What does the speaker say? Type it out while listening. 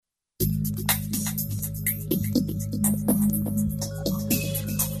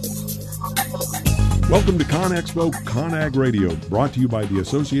Welcome to ConExpo ConAg Radio, brought to you by the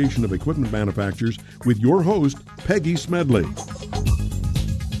Association of Equipment Manufacturers with your host, Peggy Smedley.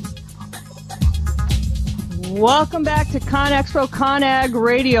 Welcome back to ConExpo ConAg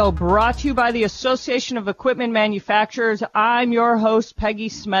Radio, brought to you by the Association of Equipment Manufacturers. I'm your host, Peggy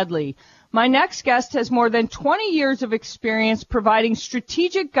Smedley. My next guest has more than 20 years of experience providing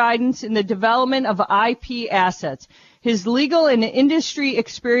strategic guidance in the development of IP assets. His legal and industry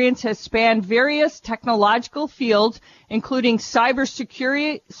experience has spanned various technological fields, including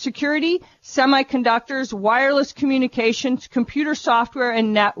cybersecurity, semiconductors, wireless communications, computer software,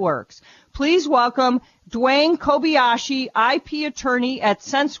 and networks. Please welcome Dwayne Kobayashi, IP attorney at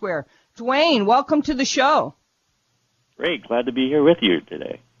Senseware. Dwayne, welcome to the show. Great. Glad to be here with you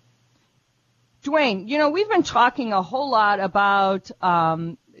today. Dwayne, we've been talking a whole lot about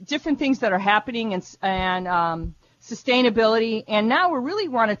different things that are happening and sustainability, and now we really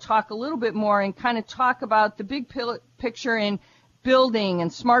want to talk a little bit more and kind of talk about the big picture in building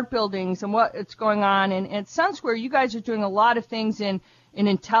and smart buildings and what's going on. And at Senseware, you guys are doing a lot of things in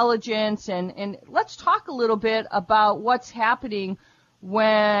intelligence, and let's talk a little bit about what's happening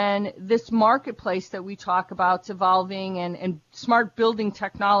when this marketplace that we talk about is evolving and smart building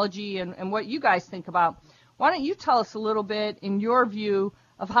technology and what you guys think about. Why don't you tell us a little bit, in your view,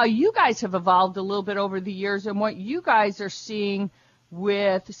 of how you guys have evolved a little bit over the years and what you guys are seeing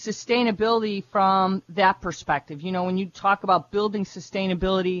with sustainability from that perspective, when you talk about building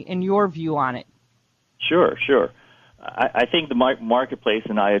sustainability and your view on it. Sure. I think the marketplace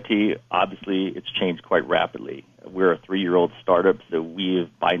in IoT, obviously, it's changed quite rapidly. We're a 3-year-old startup, so we,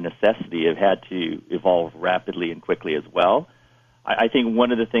 by necessity, have had to evolve rapidly and quickly as well. I think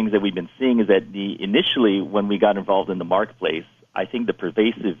one of the things that we've been seeing is that initially, when we got involved in the marketplace, I think the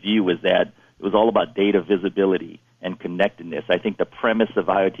pervasive view was that it was all about data visibility and connectedness. I think the premise of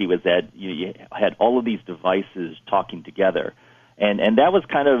IoT was that you had all of these devices talking together. And that was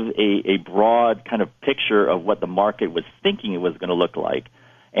kind of a broad kind of picture of what the market was thinking it was going to look like.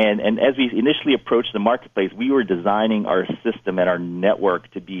 And as we initially approached the marketplace, we were designing our system and our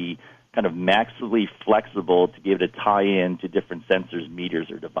network to be kind of maximally flexible to be able to tie in to different sensors, meters,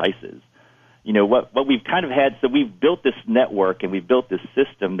 or devices. What we've kind of had, so we've built this network and we've built this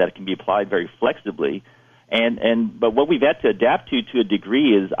system that can be applied very flexibly. But what we've had to adapt to a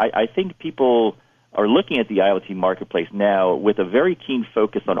degree is I think people are looking at the IoT marketplace now with a very keen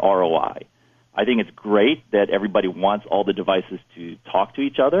focus on ROI. I think it's great that everybody wants all the devices to talk to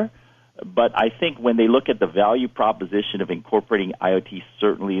each other, but I think when they look at the value proposition of incorporating IoT,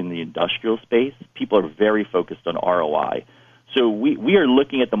 certainly in the industrial space, people are very focused on ROI. So we are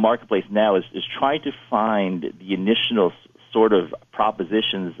looking at the marketplace now as trying to find the initial sort of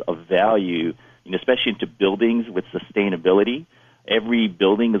propositions of value, especially into buildings with sustainability. Every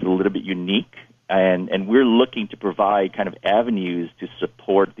building is a little bit unique. And we're looking to provide kind of avenues to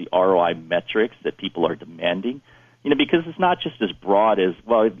support the ROI metrics that people are demanding, because it's not just as broad as,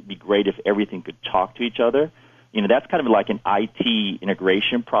 well, it'd be great if everything could talk to each other. That's kind of like an IT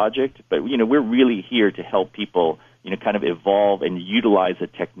integration project, but, we're really here to help people, kind of evolve and utilize the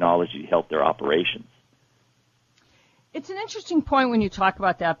technology to help their operations. It's an interesting point when you talk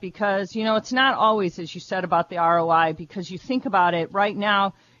about that because, it's not always, as you said, about the ROI, because you think about it right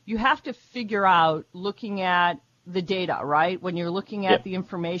now. You have to figure out, looking at the data, right, when you're looking at the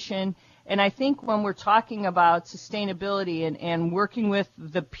information. And I think when we're talking about sustainability and working with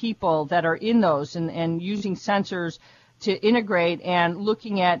the people that are in those and using sensors to integrate and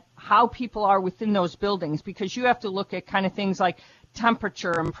looking at how people are within those buildings, because you have to look at kind of things like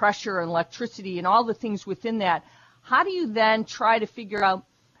temperature and pressure and electricity and all the things within that. How do you then try to figure out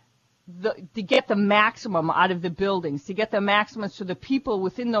to get the maximum out of the buildings, to get the maximum so the people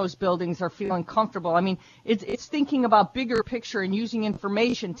within those buildings are feeling comfortable? I mean, it's thinking about bigger picture and using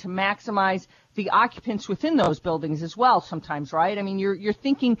information to maximize the occupants within those buildings as well sometimes, right? I mean, you're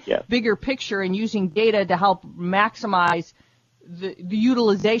thinking bigger picture and using data to help maximize the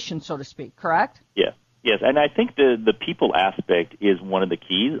utilization, so to speak, correct? Yeah. Yes, and I think the people aspect is one of the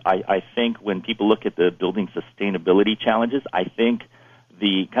keys. I think when people look at the building sustainability challenges, I think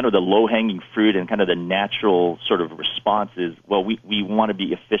the kind of the low-hanging fruit and kind of the natural sort of response is, well, we want to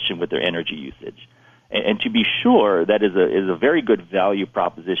be efficient with their energy usage. And to be sure, that is a very good value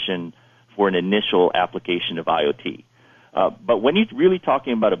proposition for an initial application of IoT. But when you're really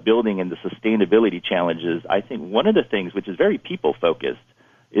talking about a building and the sustainability challenges, I think one of the things which is very people-focused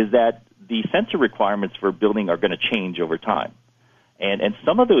is that the sensor requirements for a building are going to change over time. And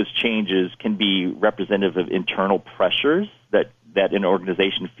some of those changes can be representative of internal pressures that an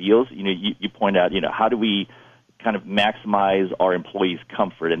organization feels. You point out, how do we kind of maximize our employees'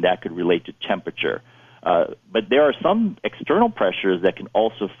 comfort, and that could relate to temperature. But there are some external pressures that can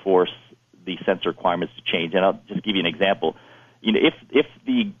also force the sensor requirements to change. And I'll just give you an example. You know, if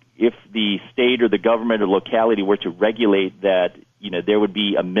the state or the government or locality were to regulate that, you know, there would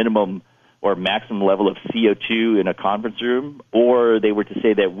be a minimum or maximum level of CO2 in a conference room, or they were to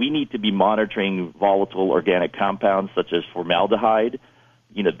say that we need to be monitoring volatile organic compounds such as formaldehyde,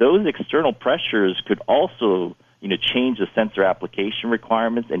 you know, those external pressures could also, you know, change the sensor application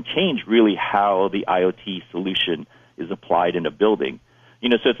requirements and change really how the IoT solution is applied in a building. You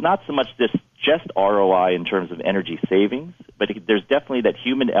know, so it's not so much just ROI in terms of energy savings, but there's definitely that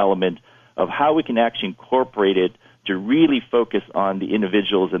human element of how we can actually incorporate it to really focus on the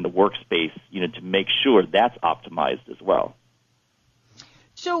individuals in the workspace, you know, to make sure that's optimized as well.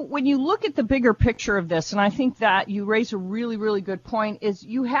 So when you look at the bigger picture of this, and I think that you raise a really, really good point, is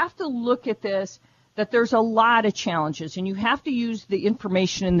you have to look at this, that there's a lot of challenges, and you have to use the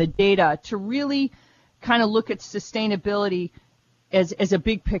information and the data to really kind of look at sustainability as a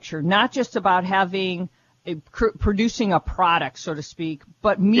big picture, not just about producing a product, so to speak,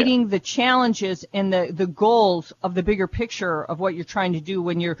 but meeting the challenges and the goals of the bigger picture of what you're trying to do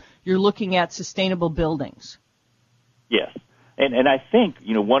when you're looking at sustainable buildings. Yes. And I think,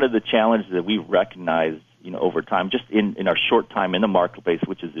 you know, one of the challenges that we've recognized, you know, over time, just in our short time in the marketplace,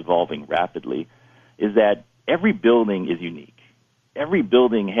 which is evolving rapidly, is that every building is unique. Every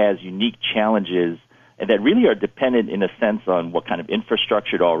building has unique challenges and that really are dependent in a sense on what kind of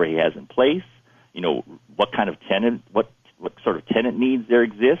infrastructure it already has in place, you know, what kind of tenant, what sort of tenant needs there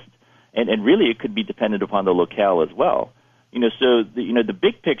exist, and really it could be dependent upon the locale as well. You know, so the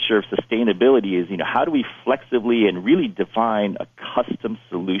big picture of sustainability is, you know, how do we flexibly and really define a custom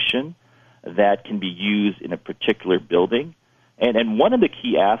solution that can be used in a particular building? And one of the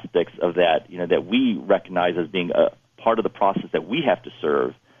key aspects of that, you know, that we recognize as being a part of the process that we have to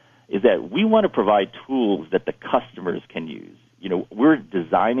serve is that we want to provide tools that the customers can use. You know, we're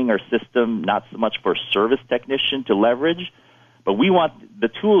designing our system not so much for a service technician to leverage, but we want the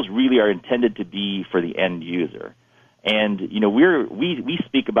tools really are intended to be for the end user. And, you know, we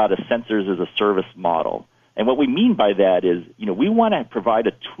speak about a sensors as a service model. And what we mean by that is, you know, we want to provide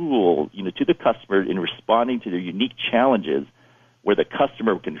a tool, you know, to the customer in responding to their unique challenges where the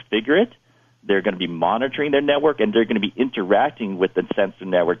customer can configure it, they're going to be monitoring their network, and they're going to be interacting with the sensor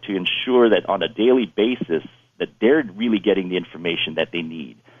network to ensure that on a daily basis that they're really getting the information that they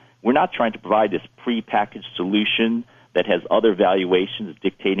need. We're not trying to provide this prepackaged solution that has other valuations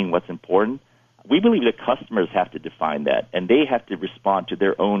dictating what's important. We believe that customers have to define that, and they have to respond to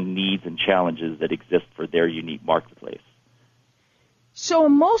their own needs and challenges that exist for their unique marketplace. So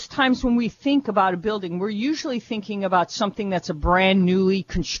most times when we think about a building, we're usually thinking about something that's a brand newly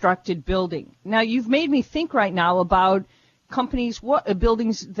constructed building. Now, you've made me think right now about companies, what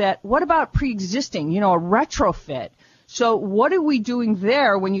about pre-existing, you know, a retrofit? So what are we doing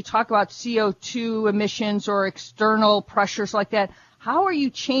there when you talk about CO2 emissions or external pressures like that? How are you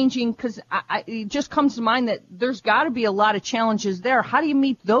changing? Because it just comes to mind that there's got to be a lot of challenges there. How do you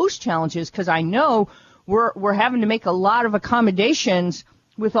meet those challenges? Because I know we're having to make a lot of accommodations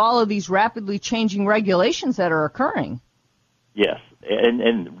with all of these rapidly changing regulations that are occurring. Yes,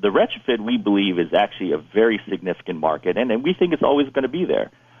 and the retrofit, we believe, is actually a very significant market, and we think it's always going to be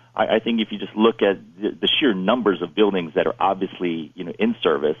there. I think if you just look at the sheer numbers of buildings that are obviously, you know, in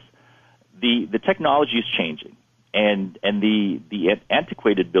service, the technology is changing, and the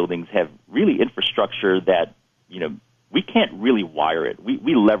antiquated buildings have really infrastructure that, you know, we can't really wire it.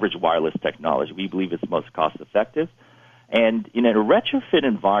 We leverage wireless technology. We believe it's most cost effective. And in a retrofit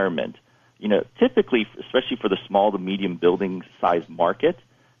environment, you know, typically, especially for the small to medium building size market,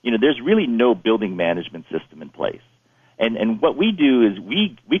 you know, there's really no building management system in place. And what we do is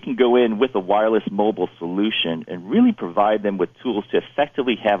we can go in with a wireless mobile solution and really provide them with tools to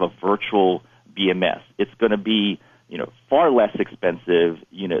effectively have a virtual BMS. It's going to be, you know, far less expensive,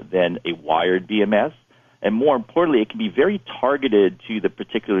 you know, than a wired BMS. And more importantly, it can be very targeted to the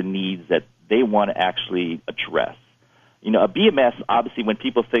particular needs that they want to actually address. You know, a BMS, obviously, when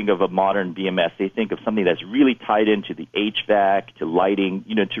people think of a modern BMS, they think of something that's really tied into the HVAC, to lighting,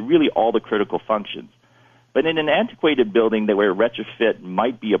 you know, to really all the critical functions. But in an antiquated building that where a retrofit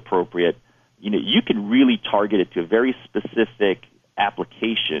might be appropriate, you know, you can really target it to a very specific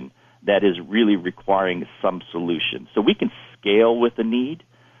application that is really requiring some solution. So we can scale with the need.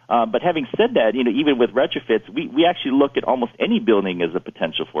 But having said that, you know, even with retrofits, we actually look at almost any building as a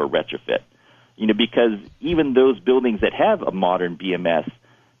potential for a retrofit. You know, because even those buildings that have a modern BMS,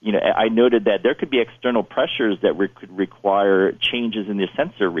 you know, I noted that there could be external pressures that could require changes in the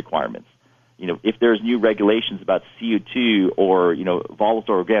sensor requirements. You know, if there's new regulations about CO2 or, you know,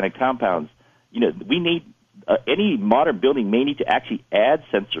 volatile organic compounds, we need any modern building may need to actually add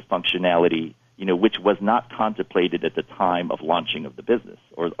sensor functionality, which was not contemplated at the time of launching of the business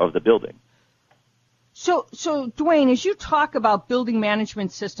or of the building. So Dwayne, as you talk about building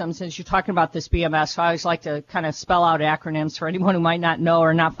management systems, as you're talking about this BMS, I always like to kind of spell out acronyms for anyone who might not know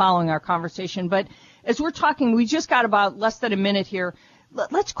or not following our conversation. But as we're talking, we just got about less than a minute here.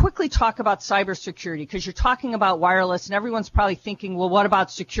 Let's quickly talk about cybersecurity, because you're talking about wireless, and everyone's probably thinking, well, what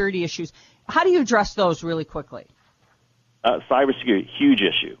about security issues? How do you address those really quickly? Cybersecurity, huge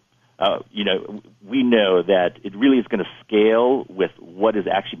issue. We know that it really is going to scale with what is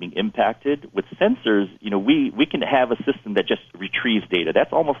actually being impacted. With sensors, we can have a system that just retrieves data.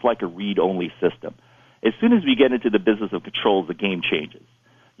 That's almost like a read-only system. As soon as we get into the business of controls, the game changes.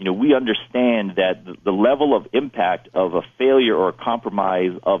 We understand that the level of impact of a failure or a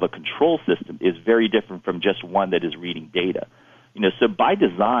compromise of a control system is very different from just one that is reading data. So by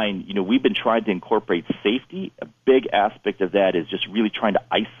design, we've been trying to incorporate safety. A big aspect of that is just really trying to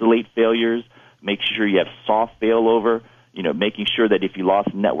isolate failures, make sure you have soft failover, making sure that if you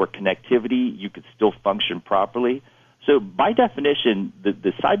lost network connectivity, you could still function properly. So by definition,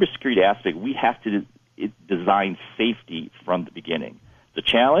 the cybersecurity aspect, we have to design safety from the beginning. The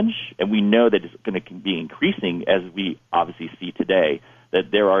challenge, and we know that it's going to be increasing as we obviously see today,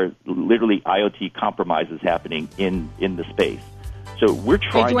 that there are literally IoT compromises happening in the space. So we're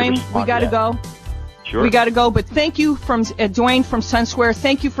trying to respond to that. Hey, Dwayne, we got to go. Sure. We got to go, but thank you from Dwayne from Sunsquare.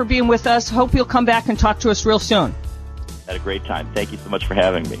 Thank you for being with us. Hope you'll come back and talk to us real soon. Had a great time. Thank you so much for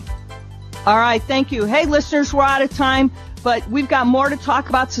having me. All right, thank you. Hey, listeners, we're out of time, but we've got more to talk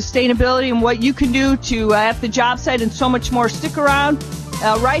about sustainability and what you can do to at the job site and so much more. Stick around.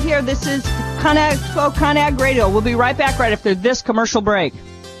 Right here, this is ConAg Radio. We'll be right back right after this commercial break.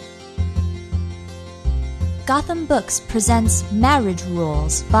 Gotham Books presents Marriage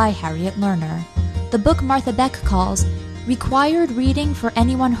Rules by Harriet Lerner. The book Martha Beck calls required reading for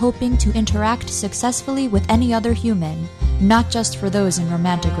anyone hoping to interact successfully with any other human, not just for those in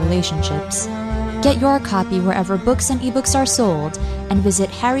romantic relationships. Get your copy wherever books and ebooks are sold, and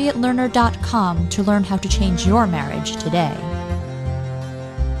visit harrietlerner.com to learn how to change your marriage today.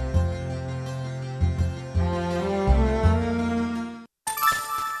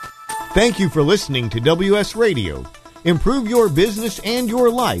 Thank you for listening to WS Radio. Improve your business and your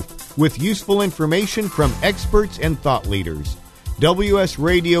life with useful information from experts and thought leaders. WS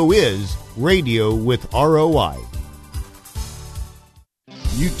Radio is radio with ROI.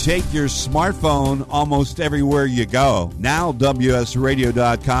 You take your smartphone almost everywhere you go. Now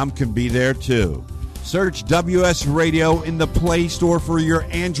WSRadio.com can be there too. Search WS Radio in the Play Store for your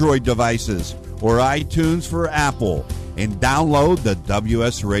Android devices or iTunes for Apple, and download the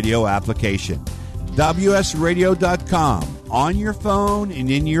WS Radio application. WSRadio.com, on your phone and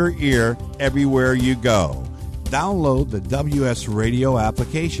in your ear everywhere you go. Download the WS Radio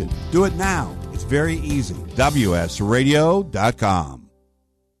application. Do it now. It's very easy. WSRadio.com.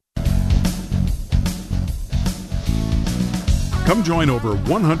 Come join over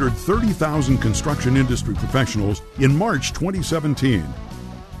 130,000 construction industry professionals in March 2017.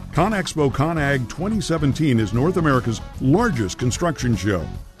 ConExpo ConAg 2017 is North America's largest construction show.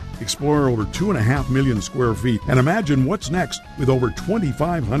 Explore over 2.5 million square feet and imagine what's next with over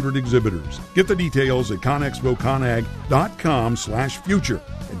 2,500 exhibitors. Get the details at conexpoconag.com/future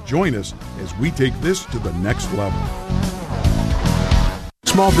and join us as we take this to the next level.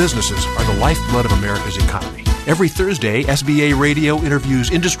 Small businesses are the lifeblood of America's economy. Every Thursday, SBA Radio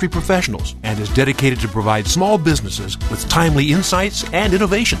interviews industry professionals and is dedicated to provide small businesses with timely insights and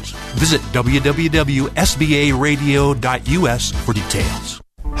innovations. Visit www.sbaradio.us for details.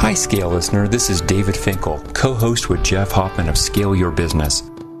 Hi, Scale listener. This is David Finkel, co-host with Jeff Hoffman of Scale Your Business.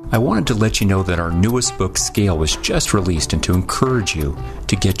 I wanted to let you know that our newest book, Scale, was just released and to encourage you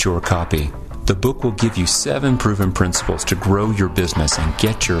to get your copy. The book will give you 7 proven principles to grow your business and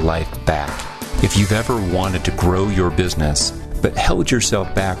get your life back. If you've ever wanted to grow your business, but held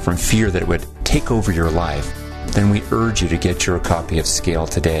yourself back from fear that it would take over your life, then we urge you to get your copy of Scale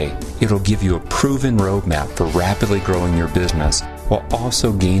today. It'll give you a proven roadmap for rapidly growing your business while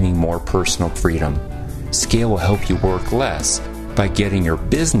also gaining more personal freedom. Scale will help you work less by getting your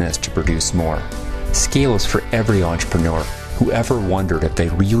business to produce more. Scale is for every entrepreneur who ever wondered if they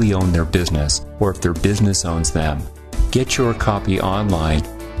really own their business or if their business owns them. Get your copy online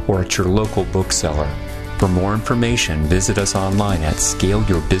or at your local bookseller. For more information, visit us online at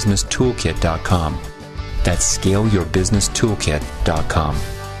scaleyourbusinesstoolkit.com. That's scaleyourbusinesstoolkit.com.